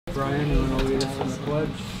Brian, you want to lead us in the pledge?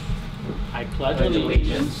 I pledge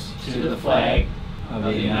allegiance to the flag of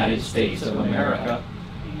the United States of America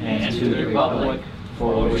and to the republic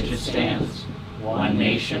for which it stands, one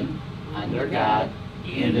nation, under God,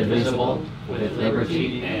 indivisible, with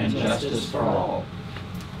liberty and justice for all.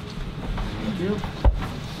 Thank you.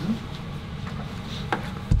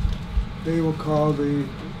 They will call the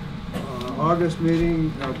August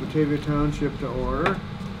meeting of Batavia Township to order.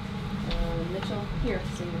 Mitchell, here,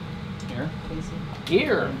 Singer. Here? Casey.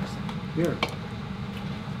 Here. Here.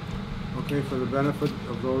 Okay, for the benefit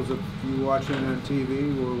of those of you watching on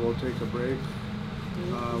TV, we'll take a break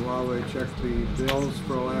while they check the bills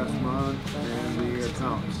for last month and the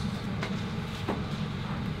accounts.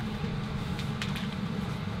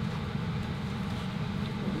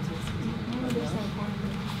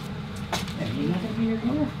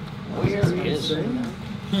 Where is it?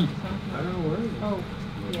 I don't know where it is. Oh,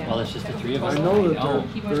 yeah. Well, it's just the three of us. I know that Oh,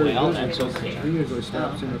 they're very well, busy. that's okay. He usually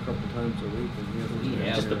stops in a couple times a week and he hasn't been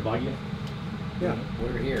Yeah, Just the here. budget. Yeah.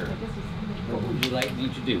 We're here. What would you like me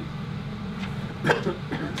to do? Yeah,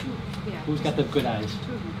 Who's got the good eyes?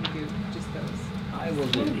 two of you can do just those. I will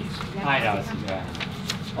do these. I know. It's,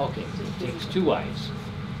 Okay, it takes two eyes.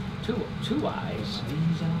 Two eyes.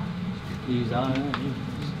 These are.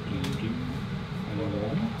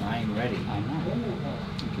 I'm ready. I'm not.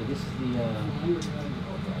 Okay,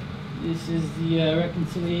 this is the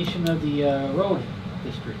reconciliation of the road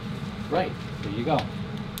district. Right. There you go. All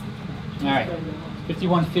right.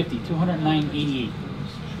 5150, 209.88.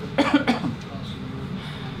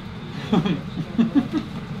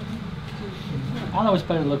 I don't know what's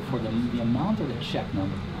better to look for, the amount or the check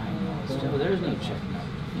number. I know. Still, there's no check number.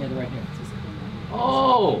 Yeah, they're right here.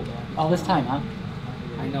 Oh! All this time, huh?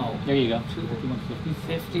 I know. There you go. 5150.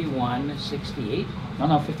 5168.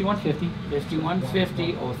 No, 5150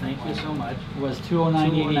 5150. Oh, thank you so much. was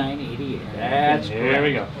 209.88. 209.88. That's There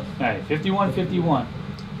we go. correct. All right, 5151.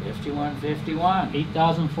 5151.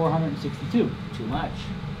 8,462. Too much.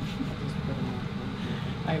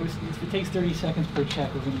 If it takes 30 seconds per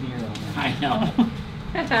check, we're going to be here all night. I know.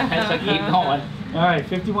 That's like keep going. All right,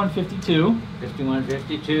 5152.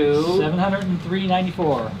 5152.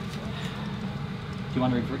 703.94. Do you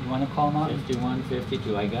want to call them out?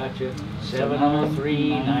 5152. I got you.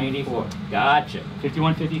 703.94. Gotcha.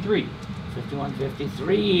 5153.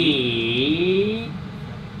 5153.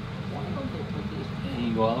 And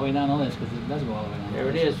you go all the way down the list because it does go all the way down. There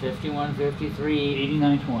it is. 5153.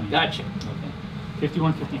 89.20. Gotcha. Okay.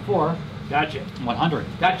 5154. Gotcha. 100.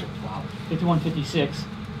 Gotcha. Wow. 5156.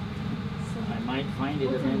 I might find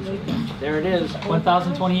it eventually. There it is.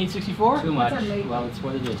 1,028.64. Too much. Well, it's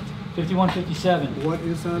what it is. 5157. What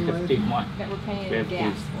is on late? 51. That we're paying 50.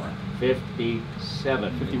 gas for.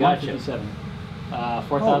 57. 5157. Oh,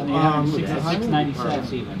 4,866.97.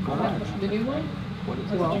 That's even more. The new one? What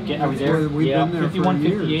is Well, it? Are we there? We've Yeah. been there for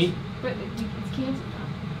 5158. years. But it's canceled now.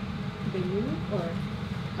 They new or?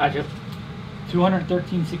 Gotcha.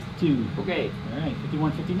 213.62. Okay. All right.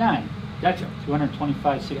 5159. Gotcha.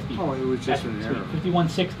 225.60. Oh, it was just an error.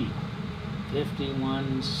 5160.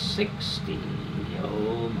 5160.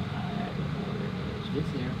 Oh my, I don't know where it is.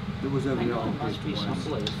 It's there. It was I know, evidently it must be twice.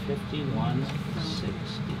 someplace. 5160.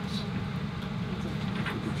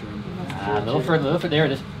 A little further. There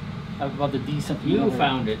it is. Above the D something. You over.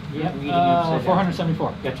 found it. You're Yep. reading upside down.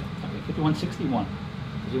 474. Gotcha. Okay. 5161.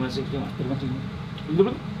 5161.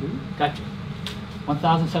 5161. Gotcha.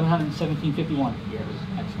 1,717.51. Yes.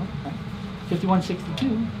 Excellent. Right.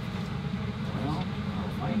 5162. Well, I'll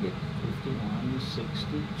find it.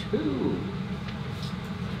 5162.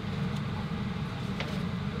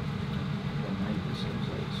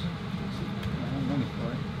 I'm looking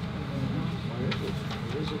for it. Where is it?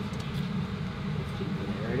 Where is it?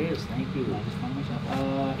 There it is. Thank you. I just found myself.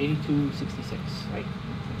 8266. Right.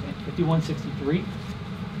 Okay. 5163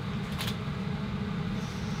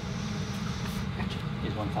 Gotcha.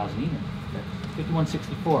 is 1,000 even. Yep.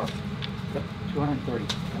 5164. Yep. 230. Oh,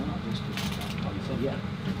 just Oh, you said yeah.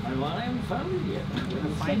 well, I haven't found it yet. I'm gonna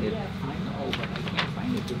find it. I know, but I can't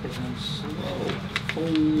find it because I'm slow. Oh, I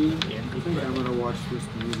think I'm gonna watch this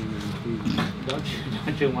meeting on TV.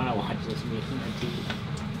 don't you want to watch this meeting on TV?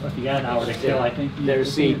 Well, if you got an hour to kill, I think.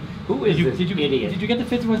 There's see. Who is this did you idiot? Did you get the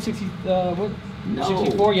 5160? What? No.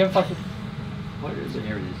 64? You haven't talked to. What is it?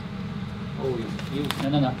 Here it is. Oh, you.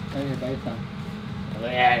 No. Right here by your thumb.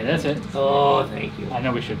 Yeah, that's it. Oh, thank you. I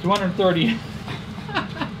know we should. 230.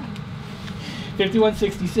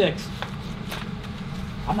 5166.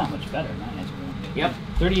 I'm not much better. Not answering. Yep.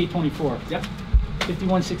 3824. Yep.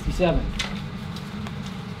 5167.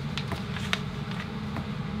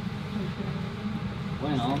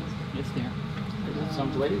 Well, It's there. is it some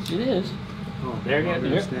please? It is. Oh, There you go. want me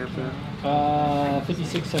to Yep. stamp that?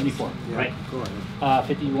 5674. Yeah, Right. go ahead.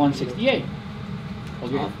 5168.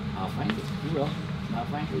 Hold your I'll find it. You will. I'll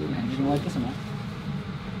find it. And you don't like this amount. I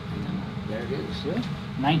know. There it is. Really?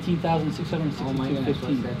 19,662.15. Oh my goodness,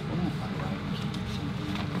 what's that for?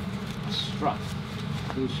 Struck.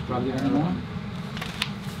 Who struck Is there it? any more?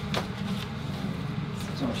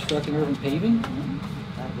 Some struck in urban paving? I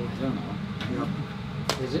don't know. Yep.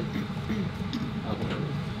 Is it? Okay.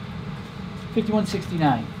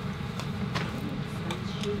 5169.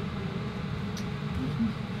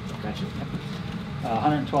 Gotcha.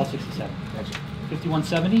 112.67. Gotcha.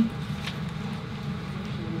 5170.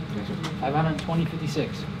 Gotcha.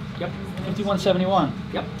 520.56. Yep. 5171.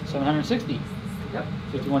 Yep. 760. Yep.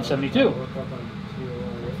 5172.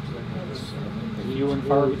 Few and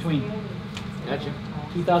far between. Gotcha.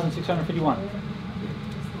 2,651.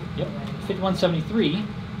 Yep. 5173.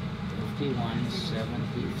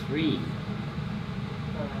 5173.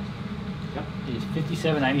 Yep. Is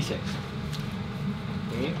 5796.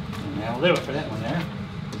 Okay. And that'll do it for that one there.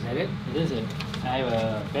 Is that it? It is it. I have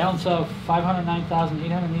a balance of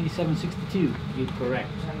 509,887.62. You correct.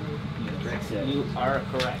 That's it. You are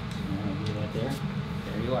correct. I'll do that there.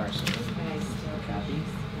 There you are, sir. Copy.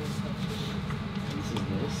 This is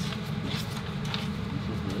this. This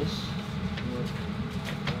is this.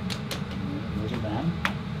 Those are them.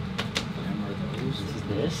 Remember those? This is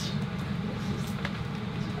this.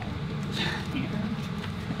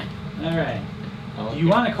 All right. Okay. You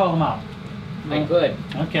want to call them out? I could.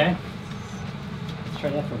 Okay. Let's try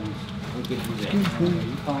that for once. We could do that. You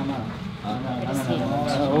call them out. No.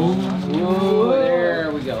 Oh,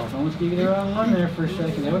 there we go. Almost gave you the wrong one there for a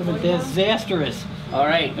second. That would have been disastrous. All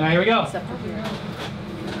right. All right, here we go. Except for here.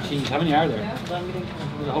 Jeez, how many are there?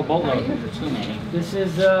 There's a whole boatload. There's too many. This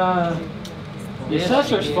is the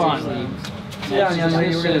assessor's fund. Sit down, young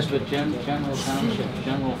lady. We're This is gonna. with General Township,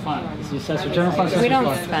 General Fund. This is the assessor general fund. We assessor's don't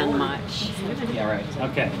fund. spend much. Yeah, right.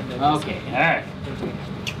 Okay. Okay. All right.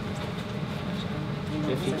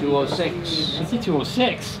 5206.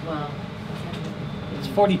 5206. It's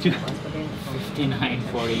 42.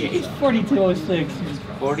 5948. It's 4206.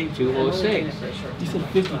 4206. You said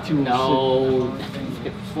 5206. No.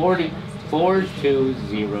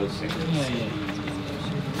 4206. Yeah.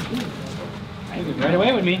 Right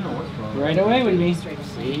away with me. Right away with me.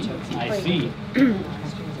 See? I see.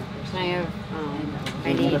 I have, I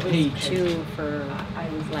Another need page. 2 for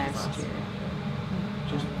last year.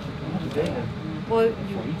 Well, you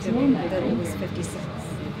did that it was 56.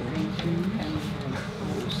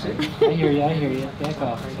 I hear you. Back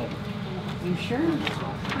off a second. You sure?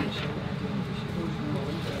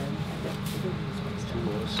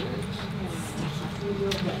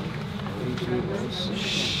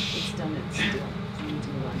 4206.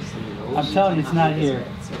 I'm telling you, it's not here.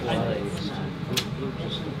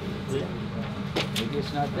 Maybe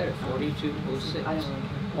it's not there. 4206.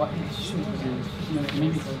 What?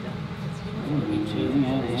 Maybe. Hang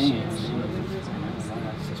on. It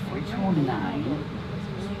says 4209.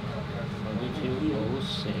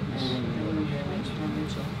 4206.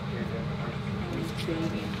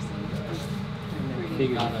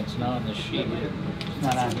 Figure No, it's not on the sheet. it's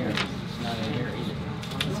not on here. It's not in here either.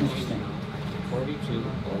 That's interesting.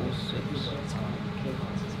 4206.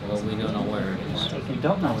 Well, we don't know where it is. You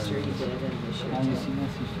don't know where it is. Now you see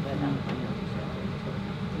this.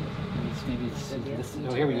 Maybe it's this.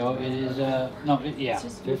 Oh, here we go. It is no. Yeah.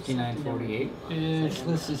 5948.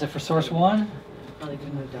 This is it for source one? I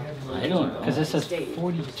don't know. Because this says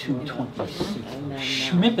 4226.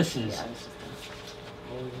 Schmippuses.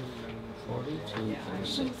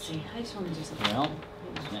 4206. Well,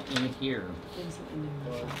 it's not in here.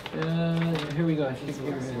 Here we go. I think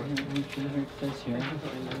here it says here.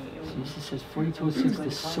 See, this says 4206.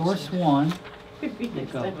 The source one. There you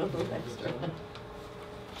go.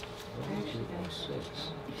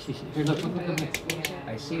 4206. Here, look.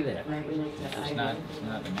 I see that. It's not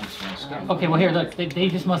the next one. Skip. Okay, well here, look. They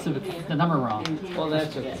just must have the number wrong. Well,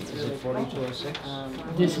 that's okay. Is it 4206?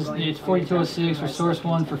 It's 4206 for source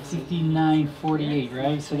one for 5948,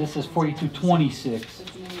 right? So this is 4226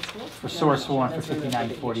 for source one for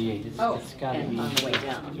 5948. It's got to be.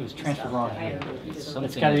 It was transferred wrong here. It's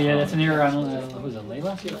got to be. That's an error on. Was it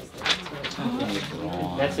Layla? Something's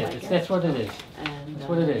wrong. That's it. That's what it is. That's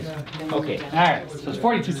what it is. Okay. All right. So it's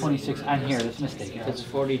 4226 on here. That's a mistake. It's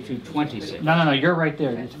 4226. No. You're right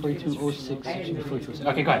there. It's 4206. It should be 4206.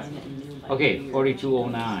 Okay, go ahead. Okay,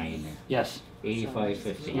 4209. Yes.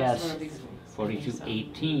 8550. Yes.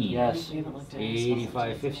 4218. Yes.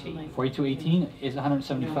 8550. 4218 is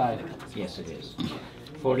 175. Yes, it is.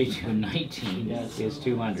 4219 Yes. is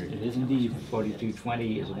 200. It is indeed.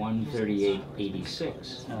 4220 is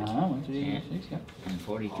 138.86. 138.86, yep. And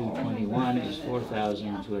 4221 is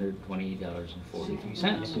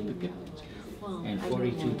 $4,228.43. And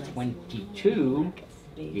 4222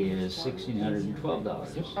 is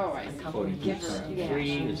 $1,612. Oh, I see.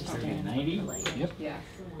 4223 is $30.90. Yep. Yeah.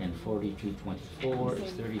 And 4224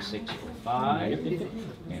 is $36.05.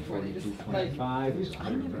 And 4225 is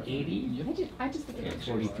 $180. I just think And it's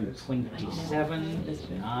 4227 is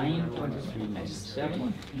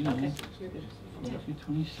 $923.97.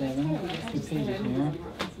 227, 2 pages here.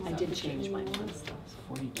 I did change my ones.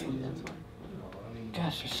 42.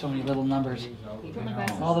 Gosh, there's so many little numbers. Put my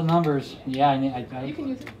glasses. All the numbers. Yeah, I You can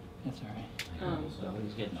use it. that's all right. So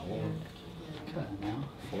he's getting old. Come on now.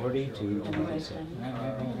 4227.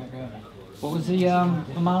 Right. What was the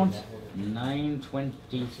amount?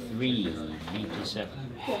 923.97.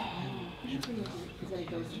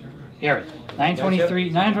 Here, 923,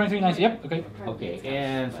 923, yep, okay. Okay,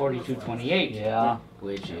 and 4228. Yeah.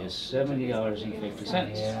 Which is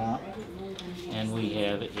 $70.50. Yeah. And we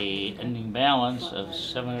have a ending balance of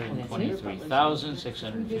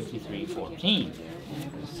 $723,653.14.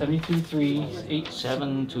 723,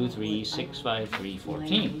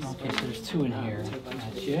 $723,653.14. Okay, so there's 2 in here.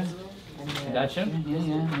 Gotcha. Gotcha?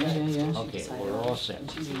 Yeah. Okay, we're all set.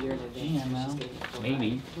 Damn, now.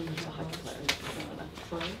 Maybe.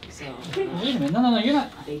 Wait a minute, no, you're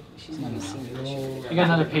not. You got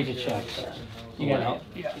another page of checks. You got it.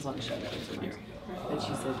 Yeah. As long as she knows what you're. But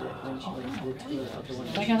she said that when she went to the tour of the one.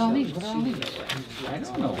 I got all these, what are all these? I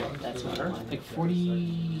don't know. That's not her. Like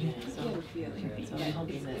 40, So I'm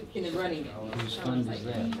hoping that. In the running. Whose fund is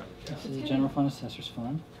that? this is the general fund assessors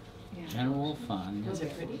fund. General fund. Those are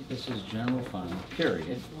pretty. This is general fund,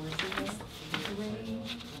 period.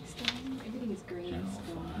 Everything is gray. General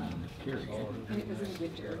fund, period. And it was in the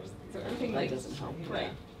winter, so everything That like. doesn't help. Right.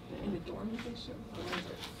 In the dorms they show.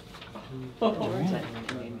 The ones at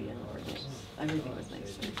Indian were just, everything was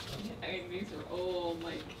nice. I mean, these are old,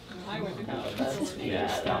 like, I went to No, college. that's, Yeah.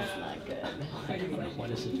 stuff not good. What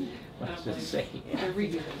does it say? They're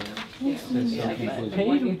redoing them. It says something Paid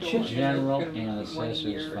with with chip. general and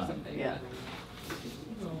assessors fund. Yeah.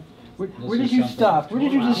 Where did you stop? Where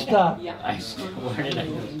did you just stop? Yeah. Where did I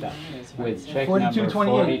just stop? With check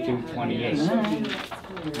 4228. number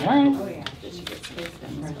 4228. Alright.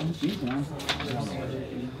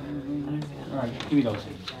 Alright, give me those.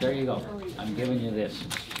 There you go. I'm giving you this.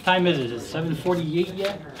 Time is it 7:48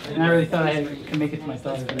 yet? And I really thought I could make it to my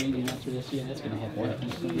daughter's reading after this. Yeah, that's gonna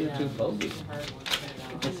happen. You're too bogey.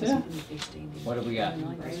 That's it. What have we got?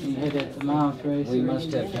 You hit that amount, right? We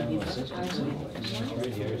must have general assistance. It's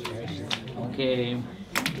right here, it's right here. Okay.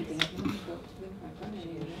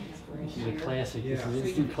 This is a classic. This is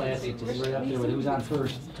instant classic. This is right up there with who's on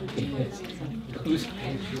first. Who's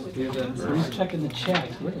Who's checking the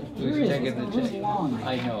checks? Where Who's is checking it? the Where's check? Long?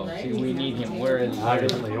 I know. See, we need him. Where is?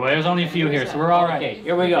 Obviously. Well, there's only a few here, so we're all right. Okay,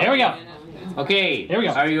 here we go. Here we go. Okay. Here we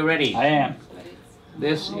go. Are you ready? I am.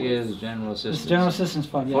 This is general This is assistance. general assistance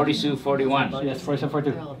fund. Yeah. 4241. Yes,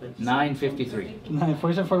 4742. 953.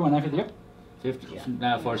 4741, 950. Yep.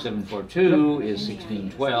 now 4742 is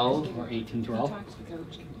 1612. Or 1812.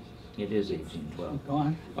 It is 1812. Go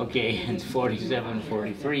on. Okay, and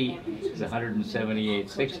 4743 is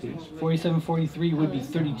 178.60. 4743 would be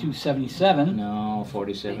 3277. No,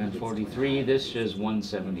 4743. This is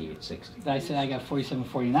 178.60. I said I got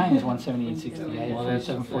 4749 is 178.60. I had Well, that's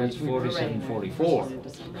 4743. 4744.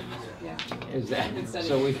 Is that?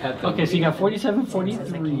 So we got the. Okay, so you got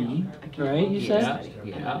 4743, right? You Yeah, said,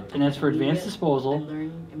 yeah. and that's for advanced disposal.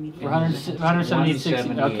 For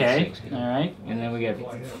 178.60. Okay. All right. And then we got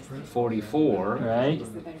 44 Right.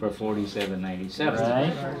 for 47.97.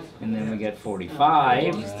 Right. And then we got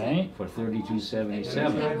 45 Right. for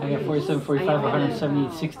 32.77. I got 4745 for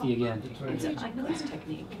 178.60 again. I know this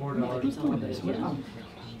technique. Who's doing this? What is it?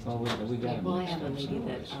 Well, we got Well, I it. have a lady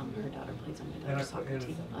that, her daughter plays on my daughter's soccer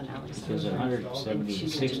team on Alex. Because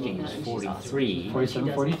 170.60 is 43.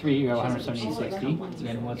 4743, you got 178.60.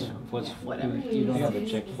 And what's you don't have a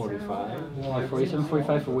check 45?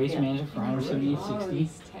 4745 for waste management for 178.60.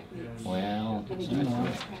 Well, And I then know.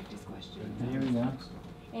 practice questions. Here we go.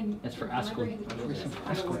 And That's for Oscar. For some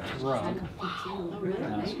Oscar drug.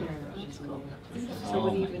 She's cool. oh So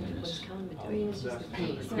what my even was goodness. Colin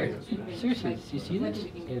doing? Seriously, do you see this?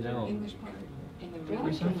 You know, English part and the written.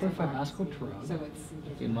 4745 Oscar drug. So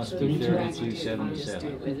it's it must be 32.77. It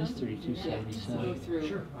is go 3277.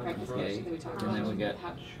 through practice Okay, questions that we talked and then about. we got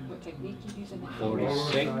What technique you use and then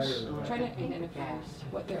 46. try to identify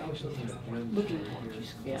what they're actually looking for,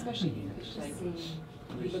 Yeah. especially English. Like,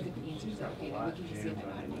 you look at the answers, okay, I'm looking to see if I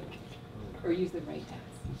know how to make, or use the right text.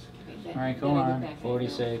 Okay, then- All right, go then I on. back and I know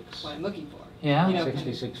 46. what I'm looking for. Yeah. You know,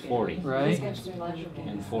 6640. Right.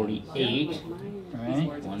 And 48,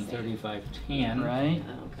 Right. 13510. Right.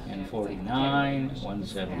 And 49,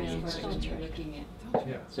 17860.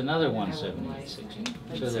 It's another 17860.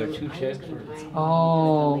 So there are two checks for,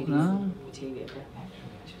 Oh, no.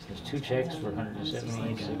 there's two checks for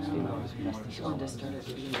 17860. Sean just started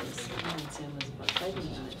reading this, and Sam was about typing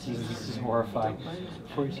on it. See, this is horrifying.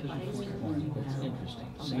 47, 41. That's interesting.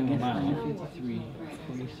 Same amount. 53,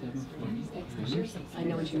 47, 43. I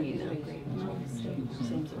know what you mean now.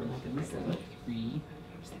 Same sort of like 3.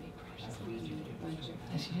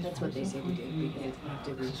 That's what they say to do, because you have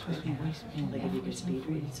to read quick. Like if you can speed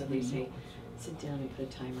read, so they say, sit down and put a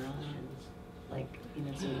timer on and like, you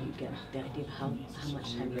know, so you get the idea of how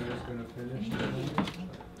much time you're Guys gonna at. finish?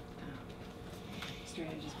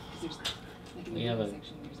 Strategies, because there's, like in We the have a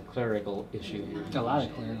section, there's a clerical issue here. A lot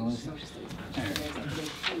of clear noise. social studies. So there's like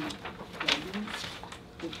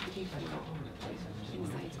the case study, in the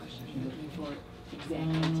science question, you're looking for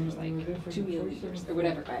exact answers, like 2 milliliters, or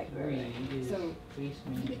whatever. Right. So, you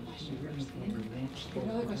get a question first, and then get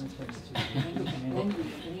another question first, and then go back, then read,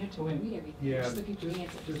 then you have to read everything, Yeah. just looking for the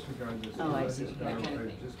answer. Disregard this. Oh, I see. Just That gotta- kind of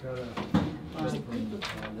thing. Just gotta. There's a from, great book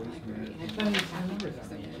in the waste library, and I management. found it so good.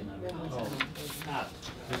 Oh.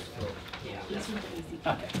 This one's easy.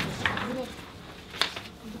 Okay. Little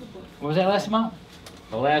book. What was that last amount?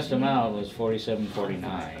 The last amount was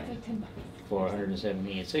 4749 It's like $10. for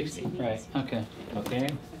 17860. Right, okay. Okay?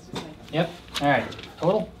 That's just like. Yep, all right.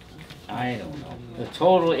 Total? I don't know. The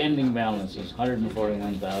total ending balance is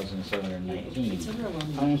 141,719. It's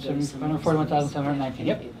overwhelming. when you go to some of those 141,719,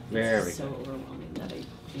 yep. things. Very It's so good. overwhelming that I don't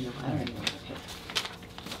even know what to pick.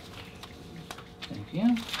 Thank you.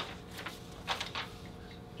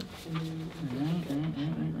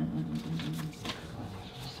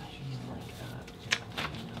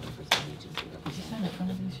 Is he signed in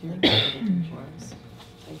front of these here?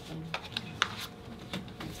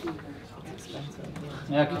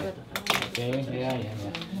 Okay. Okay? Yeah.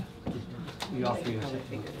 We all three of us.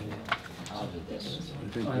 I'll do this. I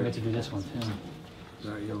think Oh, I have to do this one too.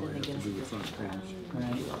 that you only have to do the front page.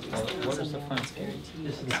 Right. What is the front page?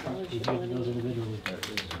 This is the front page, you have to do those individually. There is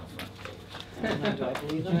no front page. Do I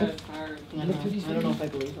believe them? That's hard. I don't know if I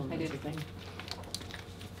believe them, I that's the did. thing.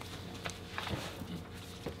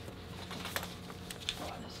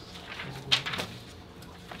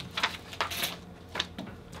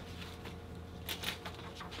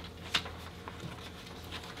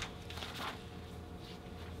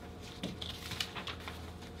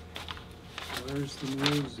 Where's the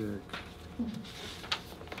music? No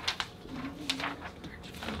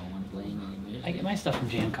one playing any music. I get my stuff from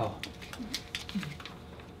Janco.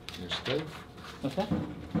 Your stove? What's that? My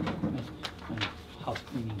house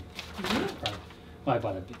cleaning product. Well, I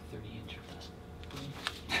bought a big 30-inch of this.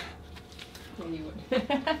 Yeah, you would.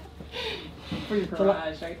 For your It's a lot-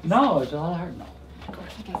 garage, right? No, it's a lot of hard, no. Like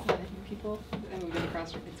I saw that new people, I moved in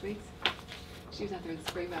across from Fitzweeks. She was out there with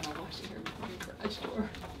spray bottle washing her garage door.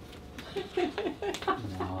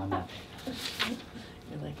 No, I'm not.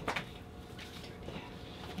 You're like,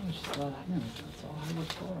 It's just a lot, it's all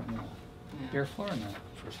hardwood floor on the, bare floor on the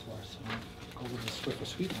first floor, so I go with the Swiffer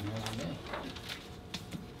sweep on there all day.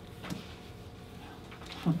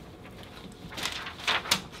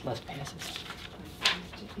 It's less passes.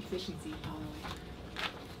 Efficiency all the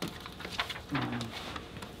way.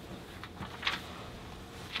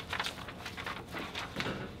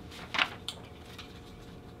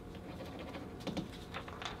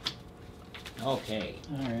 Okay.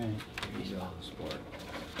 All right. Here you go, sport.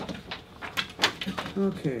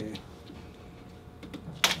 Okay.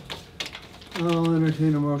 I'll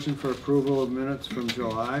entertain a motion for approval of minutes from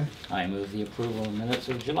July. I move the approval of minutes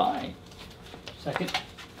of July. Second?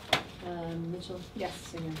 Mitchell? Yes.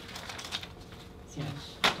 Singer? Singer?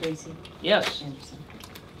 Tracy? Yes. Anderson?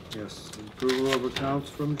 Yes. Approval of accounts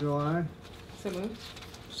from July. So moved?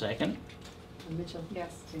 Second? Mitchell?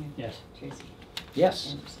 Yes. Singer? Yes. Tracy?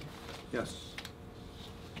 Yes. Anderson? Yes.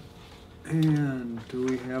 And do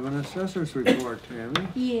we have an assessor's report, Tammy?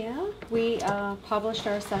 Yeah, we published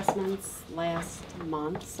our assessments last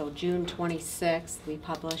month, so June 26th, we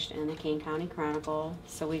published in the Kane County Chronicle.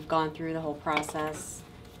 So we've gone through the whole process.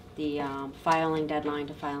 The filing deadline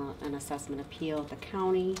to file an assessment appeal at the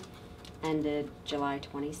county ended July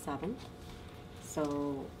 27th.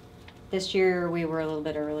 So this year, we were a little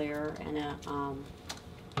bit earlier, and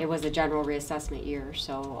it was a general reassessment year,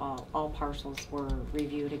 so all parcels were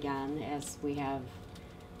reviewed again, as we have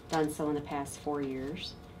done so in the past 4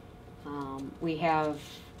 years. We have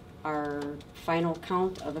our final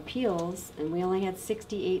count of appeals, and we only had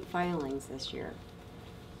 68 filings this year.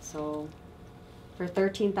 So for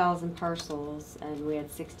 13,000 parcels, and we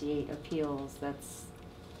had 68 appeals, that's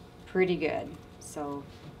pretty good. So,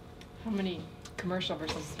 How many commercial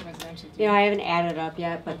versus residential? you know, I haven't added up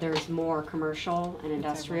yet, but there's more commercial and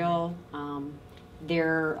industrial.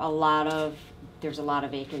 There's a lot of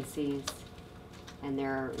vacancies, and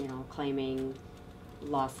they're, you know, claiming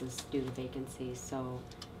losses due to vacancies. So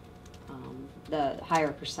the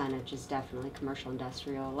higher percentage is definitely commercial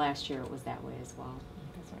industrial. Last year it was that way as well.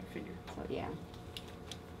 That's what I figured. So yeah.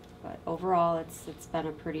 But overall, it's been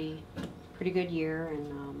a pretty good year,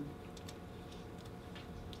 and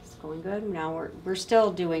it's going good. Now we're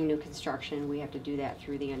still doing new construction. We have to do that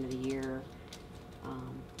through the end of the year,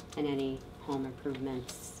 and any home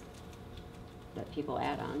improvements that people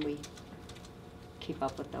add on, we keep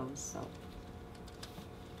up with those. So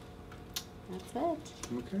that's it.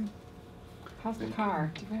 Okay. How's the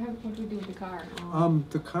car? What do we do with the car?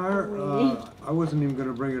 The car, I wasn't even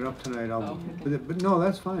gonna bring it up tonight, Oh. but no,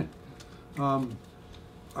 that's fine.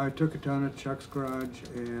 I took it down at Chuck's garage,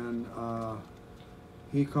 and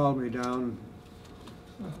he called me down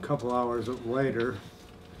a couple hours later,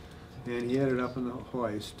 and he had it up in the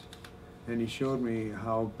hoist, and he showed me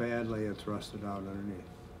how badly it's rusted out underneath.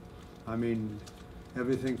 I mean,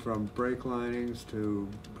 everything from brake linings to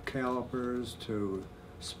calipers to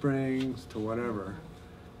springs to whatever,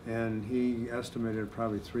 and he estimated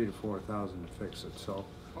probably $3,000 to $4,000 to fix it. So,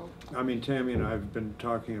 I mean, Tammy and I have been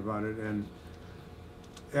talking about it, and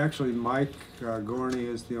actually Mike Gorney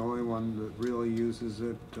is the only one that really uses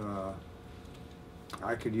it.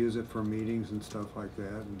 I could use it for meetings and stuff like that,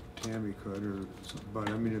 and Tammy could, but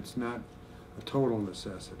I mean, it's not a total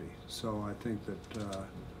necessity. So I think that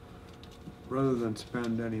rather than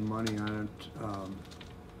spend any money on it,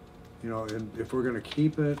 you know, if we're gonna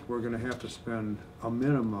keep it, we're gonna have to spend a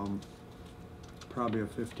minimum, probably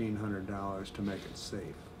 $1,500 to make it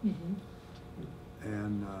safe.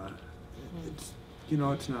 And it's, you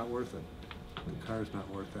know, it's not worth it. The car's not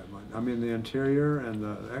worth that much. I mean, the interior and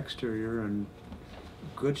the exterior in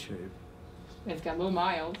good shape. It's got low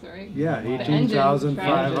miles, right? Yeah, The engine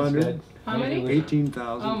 18,500. How many?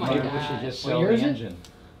 18,000. Oh my Maybe God. we should just What sell year the is it? engine.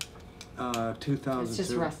 2002. It's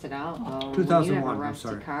just rusted out though. When 2001, you have I'm a rusty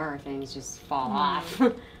sorry. car, things just fall Mm. off.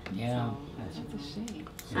 Yeah. That's a shame.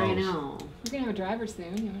 I know. We're gonna have a driver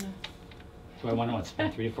soon. You wanna? Do I want to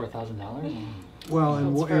spend $3,000 to $4,000? Well,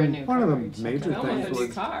 and, Well, it's for a new and one of car, the it's major That was a things new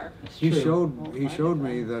was car. he showed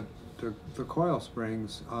me that the coil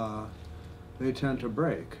springs they tend to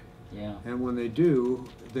break, Yeah. and when they do,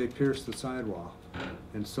 they pierce the sidewall.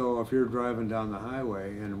 And so if you're driving down the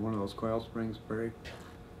highway and one of those coil springs break,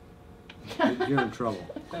 you're in trouble.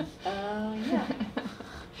 Yeah.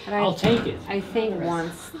 But I'll take it. I think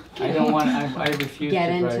once I don't want, I refuse to get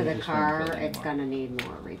drive into the this car, Springfield it's anymore. gonna need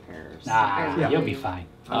more repairs. Nah, Or you'll be fine.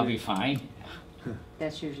 I I'll mean- be fine.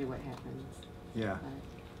 That's usually what happens. Yeah,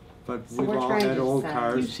 But but So we've we're all trying had to old decide.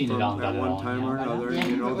 cars You've seen it from all, at done it one all, time yeah, or I know. another, Yeah,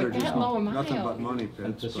 you know, but they're with just that low nothing but miles. money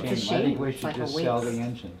That's pits. a but shame. I shame. think we It's should like a just sell the waste.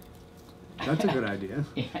 engine. That's a good idea.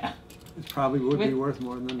 Yeah. It probably would be With- worth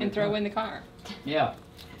more than the And throw car. in the car. Yeah.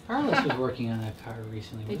 Carlos was working on that car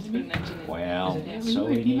recently, They just wasn't put he? an engine in. Well, Yeah. so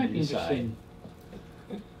we need to decide.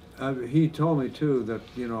 He told me too that,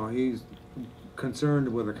 you know, he's concerned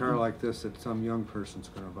with a car like this that some young person's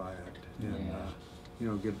gonna buy it and, Yeah. you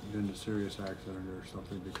know, get into serious accident or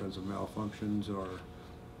something because of malfunctions or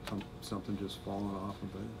something just falling off of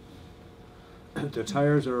it. The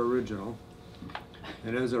tires are original,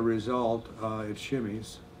 and as a result, it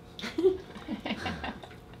shimmies.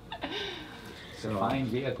 It's a fine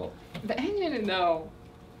vehicle. The engine, no.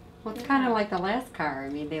 Well, it's kinda like the last car. I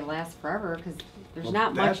mean, they last forever, cause there's Well,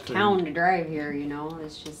 not that much thing- town to drive here, you know,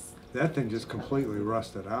 it's just, That thing just completely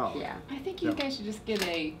rusted out. yeah. I think you Yeah. guys should just get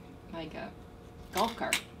a golf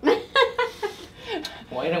cart.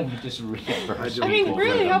 Why don't we just reimburse I mean, people for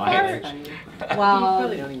really, the how far- mileage? You Well,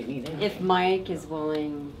 probably don't even need it. if Mike is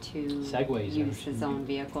willing to Segways use are- his own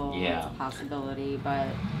vehicle, Yeah. it's a possibility, but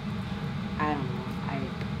I don't know,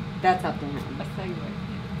 that's up to A him. Segway.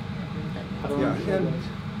 Yeah, and,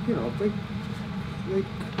 you know, they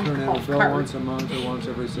turn in a Golf bill cart. once a month or once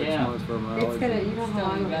every 6 Yeah. months for It's mileage. gonna, you know Still how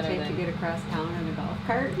long be it would better take to than- get across town in a golf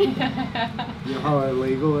cart? You know how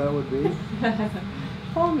illegal that would be?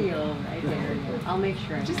 Pull me over, I dare you. I'll make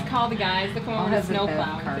sure I Just have call the guys to come I'll over to have the bev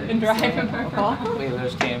snowplow cart, and drive so- them around. Wait,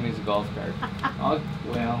 there's Tammy's golf cart. Oh,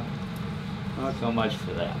 well, so much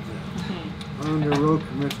for that. Under road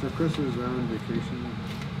commissioner, Chris is on vacation,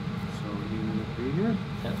 so he won't be here.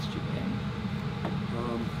 That's too bad.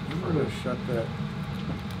 I'm gonna shut that,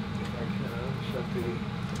 if I can, shut the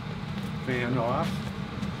Fan off.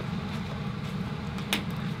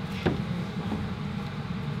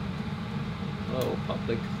 Hello,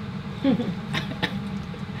 public.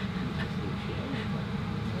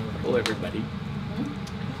 Hello, everybody.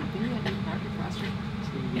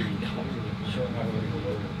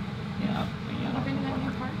 Yeah,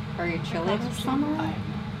 Are you chilly this summer?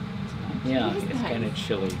 yeah, it's kind of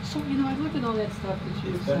chilly. So, you know, I looked at all that stuff that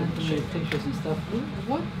you sent me, the pictures and stuff.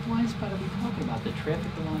 What blind spot are we talking about? The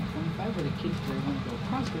traffic along 25 where the kids want to go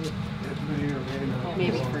across? It may or may not.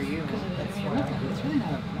 Maybe for you. It's really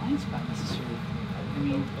not a blind spot necessarily. I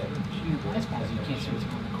mean, shooting a blind spot is you can't see what's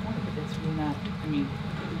around the corner, but that's really not, I mean,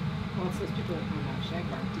 Well, it's those people that come out of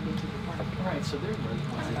Shagbark to get to the park. right, so they're the ones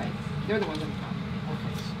that. Right, they're the ones that come.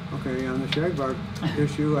 Okay, on the Shagbark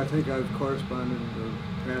issue, I think I've corresponded or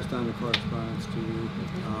passed on the correspondence to you,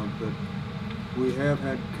 that we have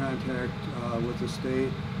had contact with the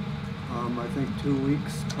state. I think 2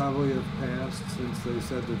 weeks probably have passed since they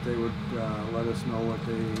said that they would let us know what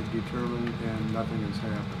they determined, and nothing has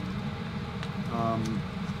happened.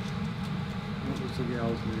 What was the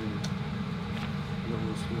gal's name that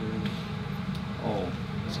was here? Oh,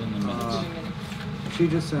 it's in the minutes. She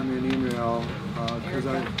just sent me an email, because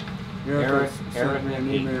Erica sent me an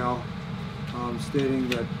email stating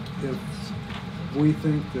that if we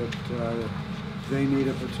think that they need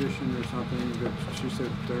a petition or something, that she said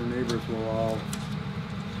their neighbors will all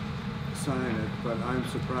sign it, but I'm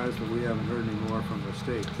surprised that we haven't heard any more from the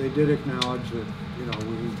state. They did acknowledge that, you know,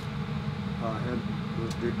 we had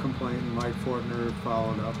the complaint, and Mike Fortner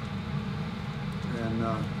followed up, and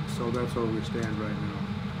so that's where we stand right now.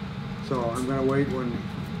 So I'm going to wait when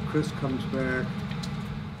Chris comes back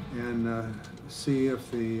and see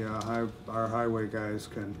if the our highway guys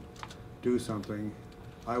can do something.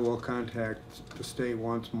 I will contact the state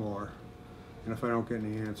once more, and if I don't get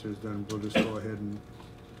any answers, then we'll just go ahead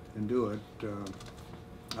and do it.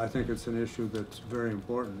 I think it's an issue that's very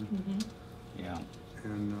important, Yeah.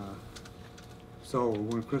 and so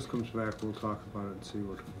when Chris comes back, we'll talk about it and see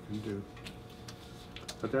what we can do.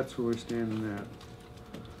 But that's where we stand in that.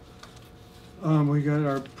 We got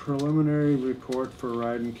our preliminary report for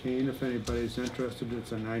Ride and Cane. If anybody's interested,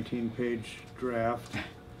 it's a 19-page draft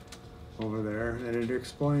over there, and it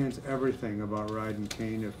explains everything about Ride and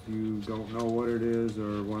Cane. If you don't know what it is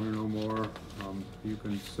or want to know more, you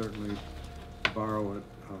can certainly borrow it.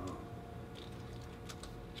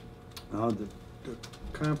 The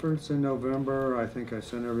conference in November, I think I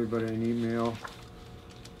sent everybody an email.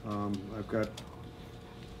 I've got,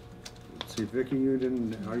 let's see, Vicki, you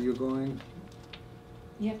didn't, are you going?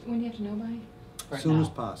 When do you have to know by? As soon as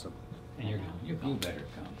possible. And you're going. You better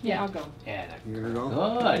come. Yeah, I'll go. Yeah. You gonna go?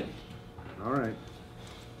 Good. All right.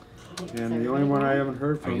 And the only one I haven't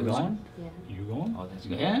heard Are from you is going? Yeah. You going? Oh, that's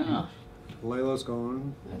good. Yeah, Layla's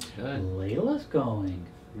going. that's good. Layla's going.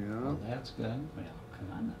 Yeah. Well, that's good. Well,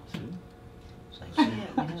 come on now, Sue. I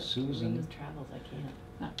can't, you know, Susan. with travels, I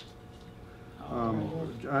can't.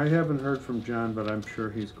 I haven't heard from John, but I'm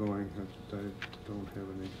sure he's going. I don't have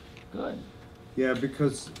any. Good. Yeah,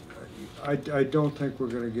 because I don't think we're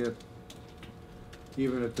gonna get,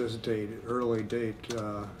 even at this date, early date,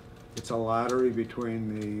 it's a lottery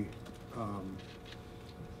between the,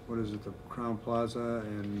 what is it, the Crown Plaza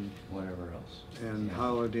and Whatever else. Yeah.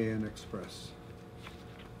 Holiday Inn Express.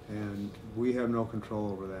 And we have no control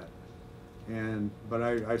over that. But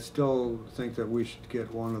I still think that we should get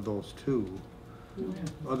one of those two.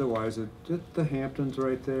 Otherwise, the Hamptons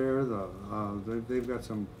right there, they've got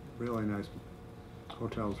some really nice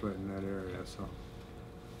hotels right in that area, so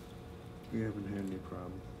we haven't had any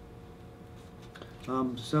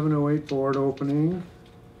problem. 708 board opening.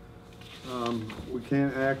 We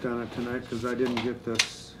can't act on it tonight because I didn't get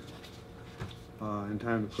this in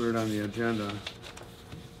time to put it on the agenda.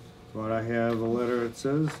 But I have a letter. It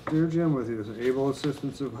says, "Dear Jim, with the able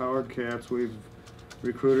assistance of Howard Katz, we've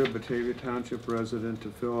recruited Batavia Township resident to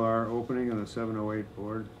fill our opening on the 708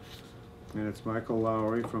 board." And it's Michael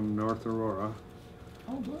Lowry from North Aurora.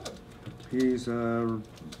 Oh, good. He's a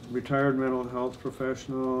retired mental health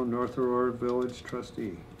professional, North Aurora Village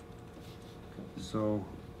trustee. So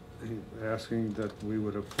he's asking that we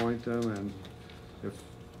would appoint them, and if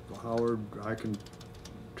Howard, I can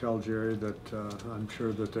tell Jerry that I'm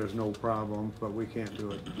sure that there's no problem, but we can't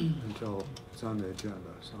do it until it's on the agenda,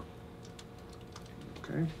 so.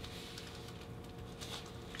 Okay.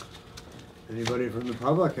 Anybody from the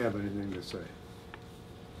public have anything to say?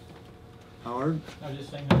 Howard? I was just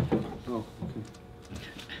saying. Oh, okay.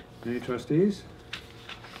 Any trustees?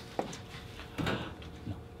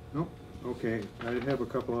 No. Nope. Okay, I have a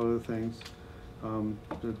couple other things.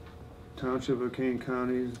 The Township of Kane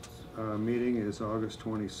County's meeting is August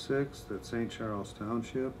 26th at St. Charles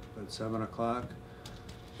Township at 7 o'clock.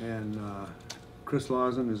 And Chris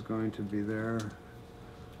Lawson is going to be there.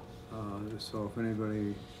 So if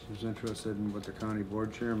anybody is interested in what the county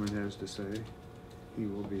board chairman has to say, he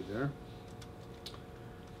will be there.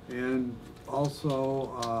 And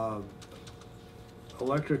also,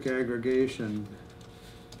 electric aggregation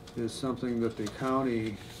is something that the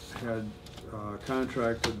county had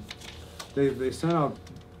contracted. They sent out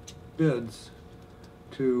bids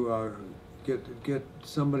to get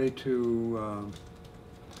somebody to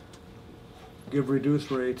give reduced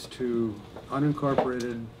rates to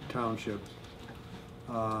unincorporated townships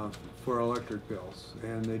for electric bills.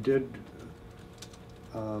 And they did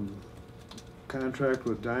contract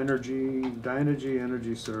with Dynergy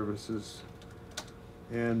Energy Services,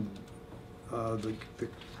 and the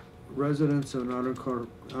residents of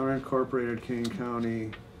unincorporated Kane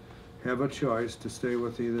County have a choice to stay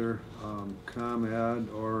with either ComEd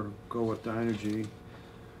or go with Dynergy.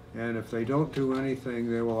 And if they don't do anything,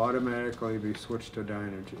 they will automatically be switched to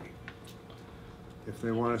Dynergy. If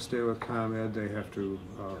they want to stay with ComEd, they have to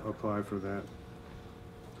apply for that.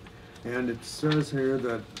 And it says here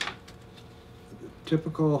that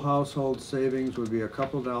typical household savings would be a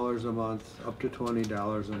couple dollars a month, up to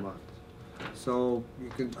 $20 a month. So you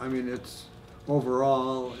can, I mean, it's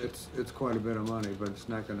overall, it's quite a bit of money, but it's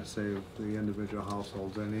not going to save the individual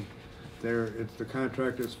households any. The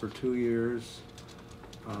contract is for 2 years.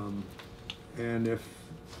 And if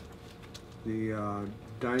the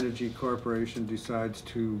Dynergy Corporation decides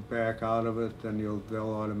to back out of it, then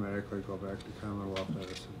they'll automatically go back to Commonwealth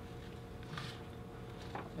Edison.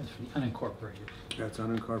 That's for the unincorporated. That's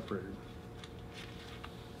unincorporated.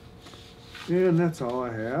 And that's all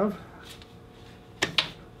I have.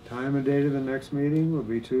 Time and date of the next meeting will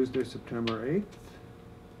be Tuesday, September 8th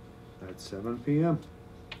at 7 p.m.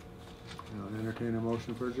 I'll entertain a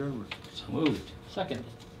motion for adjournment. So moved. Second.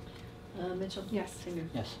 Mitchell? Yes. Singer?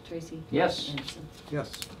 Yes. Tracy? Yes. Anderson?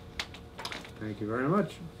 Yes. Thank you very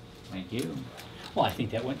much. Thank you. Well, I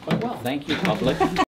think that went quite well. Thank you, public.